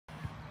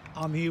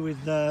I'm here with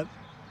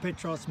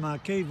Petros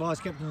Marquis,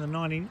 Vice-Captain of the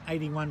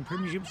 1981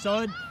 Premiership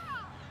side.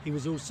 He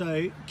was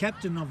also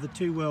captain of the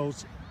Two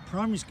Wells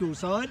primary school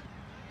side.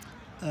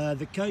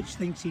 The coach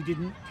thinks he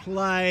didn't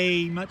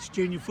play much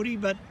junior footy,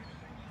 but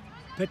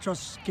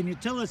Petros, can you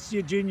tell us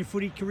your junior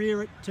footy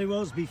career at Two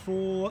Wells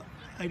before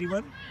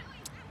 81?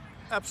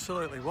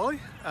 Absolutely, Wally.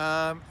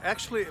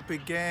 Actually, it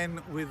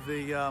began with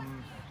the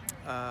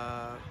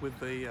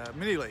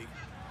mini league.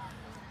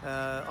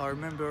 I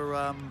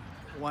remember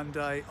one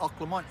day,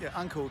 Lamont, your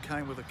uncle,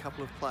 came with a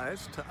couple of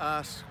players to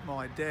ask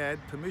my dad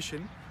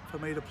permission for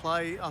me to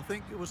play. I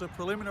think it was a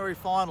preliminary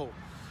final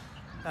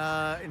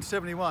in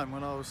 '71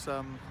 when I was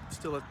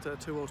still at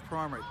Two Wells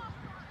Primary.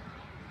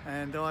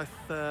 And I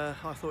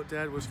thought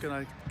Dad was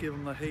going to give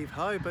him the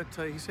heave-ho, but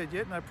he said,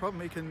 yeah, no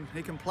problem,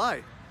 he can play.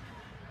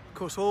 Of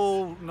course,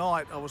 all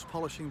night I was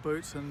polishing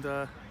boots and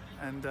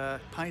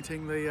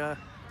painting the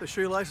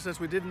shoelaces as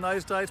we did in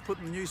those days,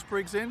 putting the new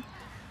sprigs in,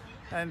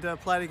 and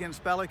played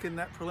against Ballock in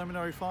that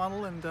preliminary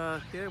final, and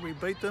yeah, we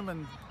beat them,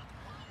 and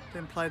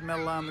then played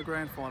Madeline in the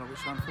grand final, which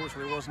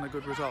unfortunately wasn't a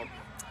good result.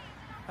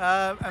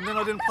 And then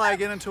I didn't play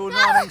again until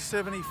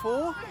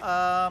 1974,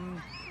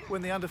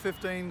 when the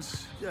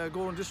under-15s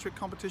Gawler District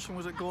competition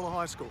was at Gawler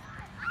High School.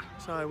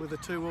 So with the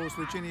Two Wells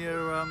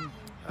Virginia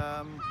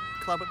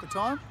club at the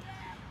time.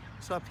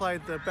 So I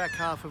played the back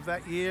half of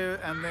that year,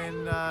 and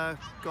then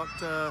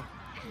got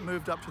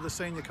moved up to the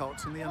senior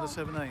Colts in the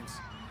under-17s.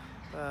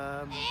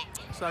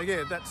 So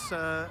yeah, that's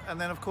and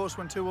then of course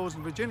when Two Wells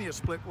and Virginia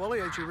split, Wally,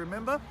 as you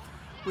remember,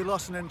 we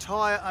lost an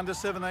entire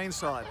under-17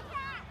 side.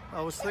 I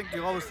always think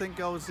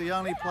I was the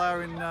only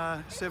player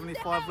in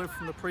 75 left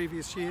from the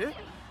previous year,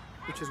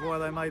 which is why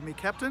they made me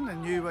captain,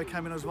 and you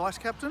came in as vice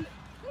captain.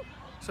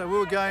 So we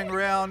were going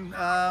around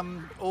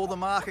all the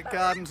market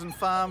gardens and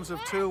farms of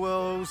Two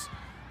Wells,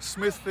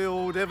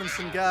 Smithfield,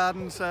 Evanston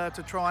Gardens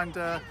to try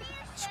and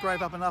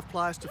scrape up enough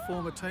players to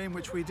form a team,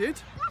 which we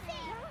did.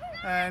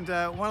 And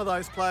one of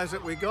those players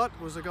that we got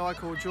was a guy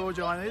called George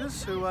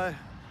Ioannidis, who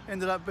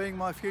ended up being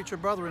my future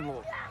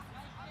brother-in-law.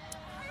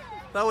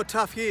 They were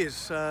tough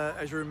years,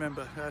 as you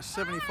remember.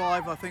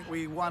 75, I think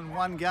we won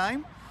one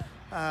game,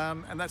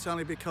 and that's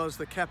only because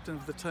the captain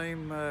of the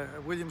team,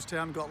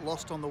 Williamstown, got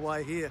lost on the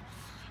way here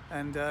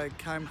and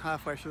came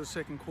halfway through the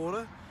second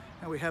quarter,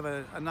 and we have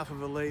enough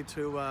of a lead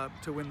to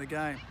win the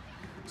game.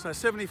 So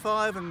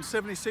 75 and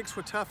 76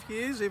 were tough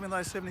years, even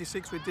though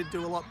 76 we did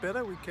do a lot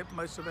better. We kept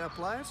most of our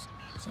players.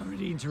 Sorry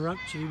to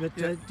interrupt you, but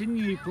Yeah. didn't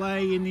you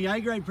play in the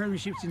A-grade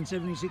premierships in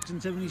 76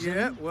 and 77?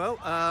 Yeah, well,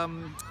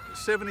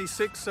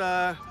 76,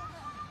 I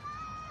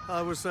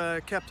was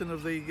captain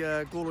of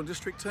the Gawler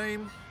District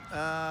team.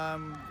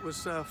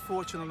 Was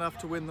fortunate enough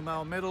to win the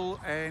male medal,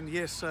 and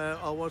yes,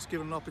 I was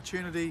given an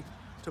opportunity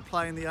to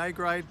play in the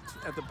A-grade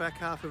at the back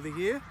half of the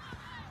year.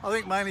 I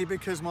think mainly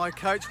because my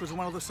coach was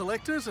one of the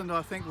selectors, and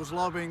I think was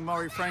lobbying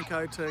Maury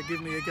Franco to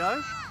give me a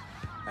go.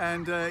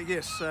 And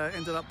yes,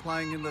 ended up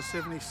playing in the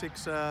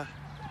 76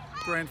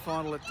 grand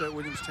final at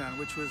Williamstown,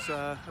 which was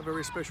a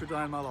very special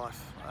day in my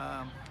life.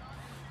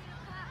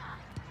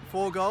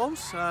 4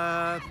 goals.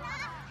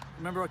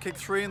 Remember, I kicked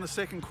 3 in the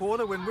second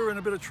quarter when we were in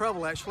a bit of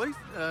trouble, actually.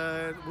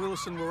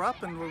 Wilson were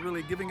up and were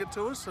really giving it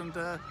to us, and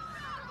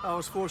I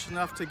was fortunate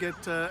enough to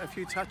get a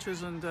few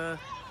touches and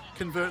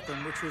convert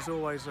them, which was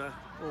always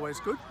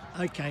good.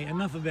 Okay,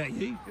 enough about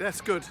you.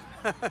 That's good.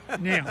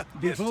 Now,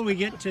 before we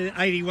get to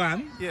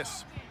 81,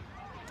 Yes.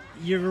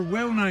 you're a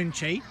well-known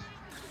cheat.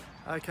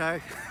 Okay.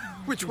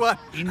 Which one?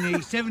 In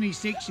the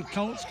 76, the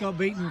Colts got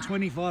beaten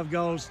 25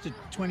 goals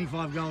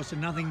to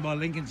nothing by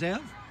Lincoln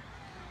South.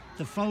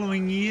 The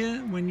following year,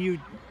 when you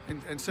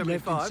In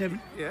 75? left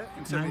in Yeah,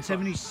 in 75. No, in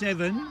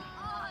 77,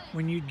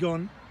 when you'd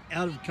gone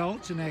out of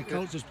Colts and our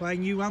Colts was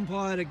playing, you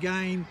umpired a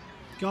game,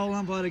 goal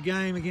umpired a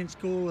game against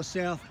Gawler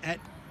South at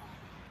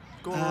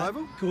Gawler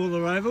Oval?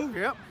 Gawler Oval.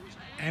 Yep.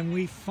 And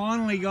we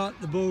finally got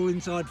the ball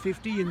inside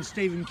 50 and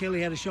Stephen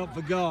Kelly had a shot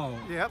for goal.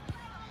 Yep.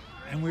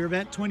 And we were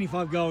about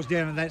 25 goals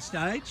down at that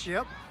stage.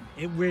 Yep.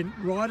 It went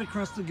right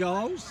across the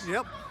goals.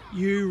 Yep.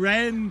 You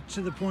ran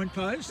to the point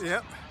post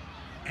Yep.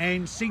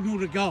 and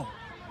signalled a goal.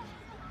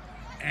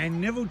 And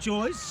Neville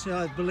Joyce,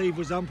 I believe,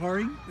 was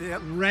umpiring,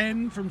 Yep.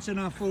 ran from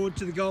centre forward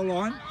to the goal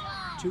line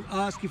to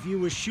ask if you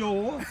were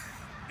sure,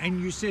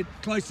 and you said,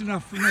 close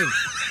enough for me.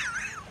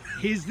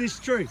 Is this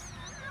true?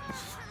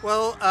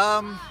 Well,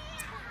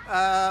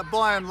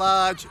 by and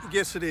large,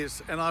 yes it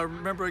is. And I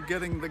remember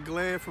getting the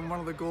glare from one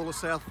of the Gawler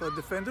South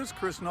defenders,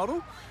 Chris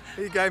Noddle.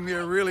 He gave me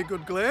a really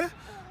good glare,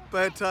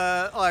 but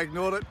I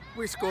ignored it.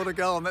 We scored a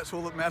goal and that's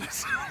all that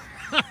matters.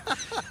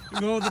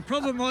 Well,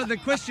 the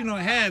question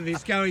I have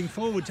is going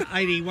forward to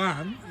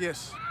 81,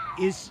 Yes.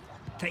 is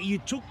that you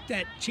took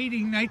that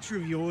cheating nature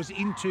of yours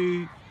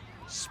into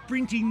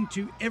sprinting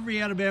to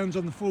every out of bounds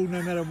on the full,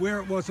 no matter where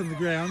it was on the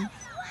ground,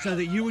 so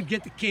that you would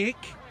get the kick,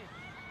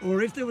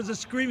 or if there was a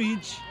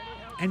scrimmage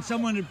and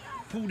someone had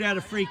pulled out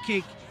a free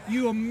kick,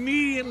 you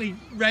immediately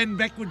ran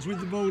backwards with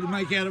the ball to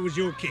make out it was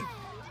your kick.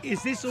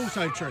 Is this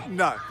also true?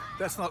 No,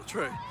 that's not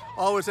true.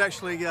 I was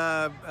actually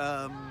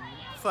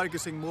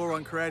focusing more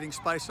on creating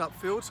space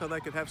upfield so they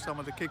could have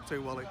someone to kick to,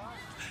 Wally.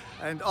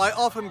 And I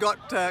often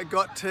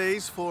got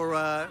teased for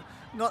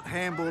not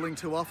handballing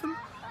too often,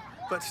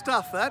 but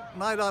stuff that,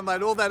 mate, I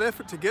made all that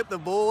effort to get the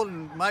ball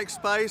and make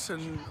space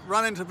and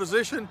run into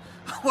position.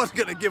 I wasn't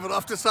going to give it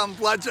off to some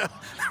bludger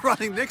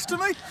running next to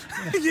me.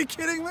 Are you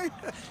kidding me?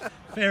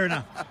 Fair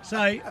enough.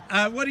 So,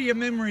 what are your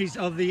memories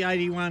of the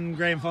 81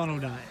 grand final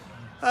day?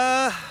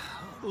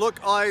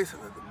 Look, the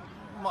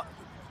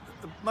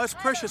most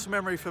precious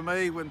memory for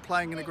me when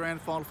playing in a grand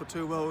final for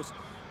two worlds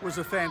was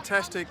the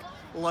fantastic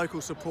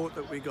local support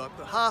that we got.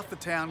 Half the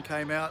town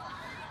came out,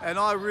 and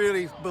I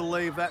really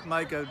believe that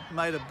made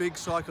a big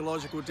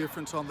psychological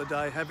difference on the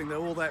day, having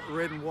all that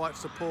red and white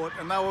support.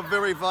 And they were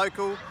very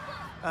vocal.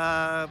 They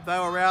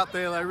were out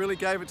there. They really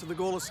gave it to the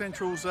Gawler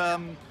Central's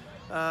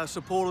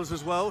supporters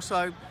as well.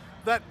 So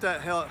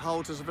that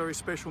holds as a very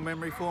special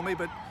memory for me.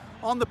 But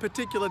on the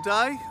particular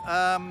day,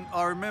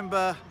 I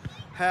remember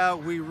how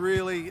we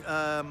really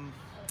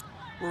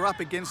were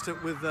up against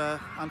it with,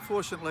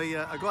 unfortunately,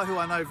 a guy who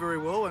I know very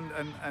well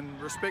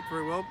and respect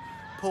very well,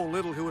 Paul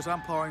Little, who was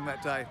umpiring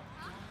that day.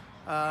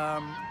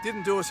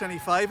 Didn't do us any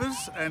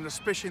favours, and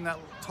especially in that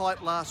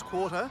tight last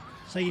quarter.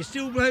 So you're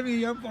still blaming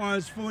the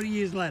umpires 40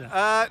 years later?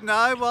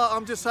 No, well,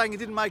 I'm just saying he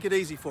didn't make it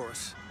easy for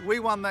us. We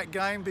won that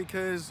game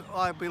because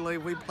I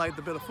believe we played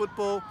the better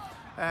football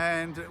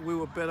and we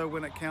were better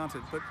when it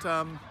counted.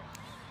 But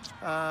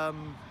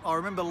I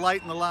remember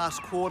late in the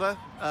last quarter,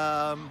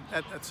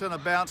 at centre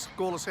bounce,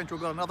 Gawler Central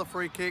got another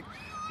free kick.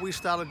 We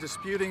started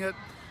disputing it,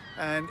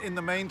 and in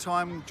the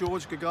meantime,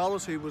 George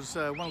Gagolis, who was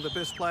one of the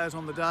best players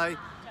on the day,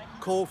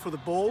 called for the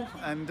ball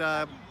and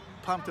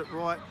pumped it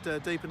right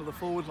deep into the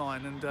forward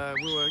line, and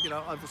we were,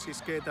 obviously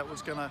scared that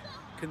was going to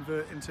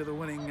convert into the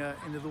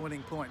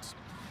winning points.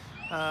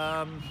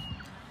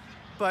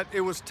 But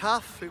it was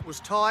tough. It was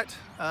tight.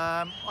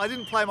 I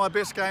didn't play my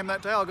best game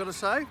that day, I've got to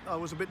say. I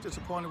was a bit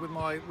disappointed with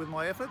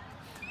my effort,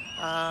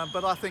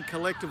 but I think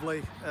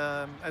collectively,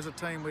 as a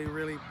team, we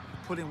really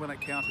put in when it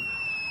counted,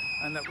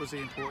 and that was the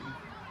important.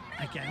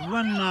 Okay,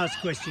 one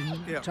last question.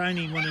 Yep.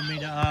 Tony wanted me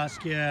to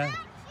ask you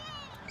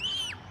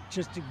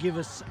just to give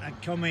us a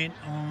comment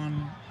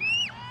on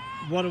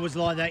what it was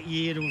like that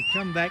year to have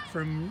come back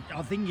from,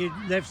 I think you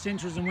left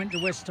Centrals and went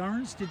to West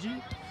Torrens, did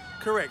you?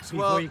 Correct.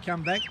 Before you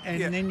come back, and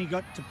yeah. then you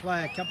got to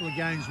play a couple of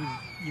games with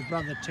your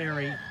brother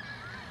Terry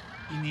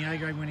in the A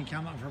grade when he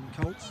came up from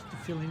Colts to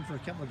fill in for a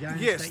couple of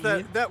games. Yes,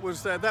 that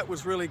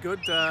was really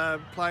good.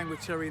 Playing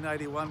with Terry in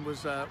 '81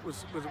 was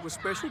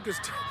special because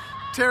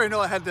Terry and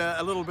I had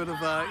a little bit of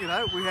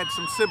we had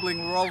some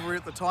sibling rivalry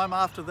at the time.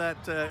 After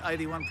that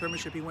 '81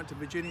 premiership, he went to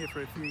Virginia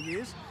for a few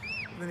years.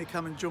 And then he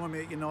come and joined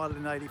me at United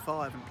in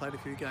 '85 and played a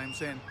few games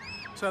then.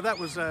 So that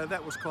was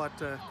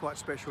quite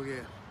special, yeah.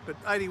 But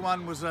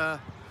 '81 was.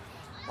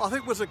 I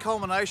think was a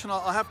culmination.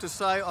 I have to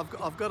say,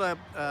 I've got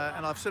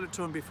and I've said it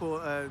to him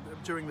before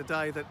during the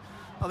day, that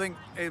I think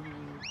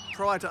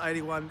prior to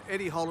 '81,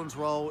 Eddie Holland's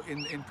role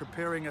in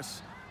preparing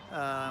us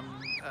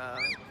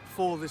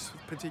for this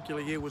particular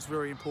year was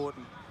very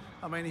important.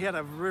 I mean, he had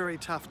a very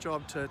tough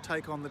job to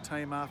take on the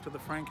team after the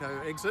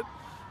Franco exit.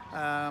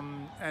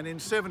 And in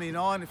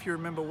 '79, if you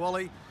remember,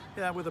 Wally,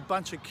 with a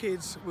bunch of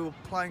kids, we were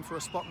playing for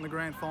a spot in the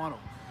grand final.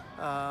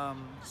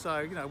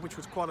 So, which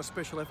was quite a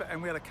special effort,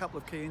 and we had a couple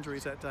of key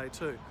injuries that day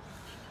too.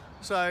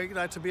 So,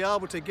 to be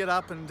able to get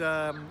up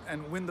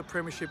and win the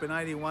premiership in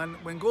 '81,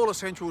 when Gawler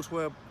Centrals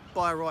were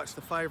by rights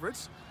the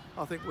favourites,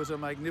 I think was a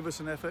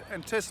magnificent effort,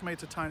 and testament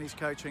to Tony's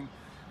coaching.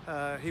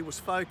 He was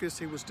focused,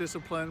 he was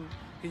disciplined,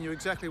 he knew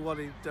exactly what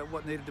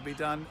needed to be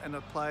done, and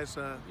the players,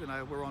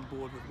 were on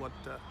board with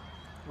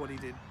what he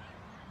did.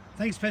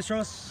 Thanks,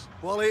 Petros.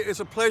 Wally, it's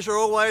a pleasure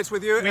always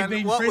with you. We've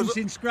been friends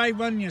since grade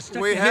one. You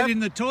stuck your head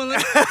in the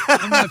toilet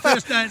on my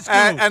first day at school.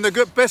 And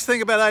the best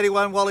thing about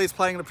 '81, Wally, is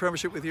playing in a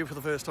premiership with you for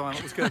the first time.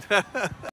 It was good.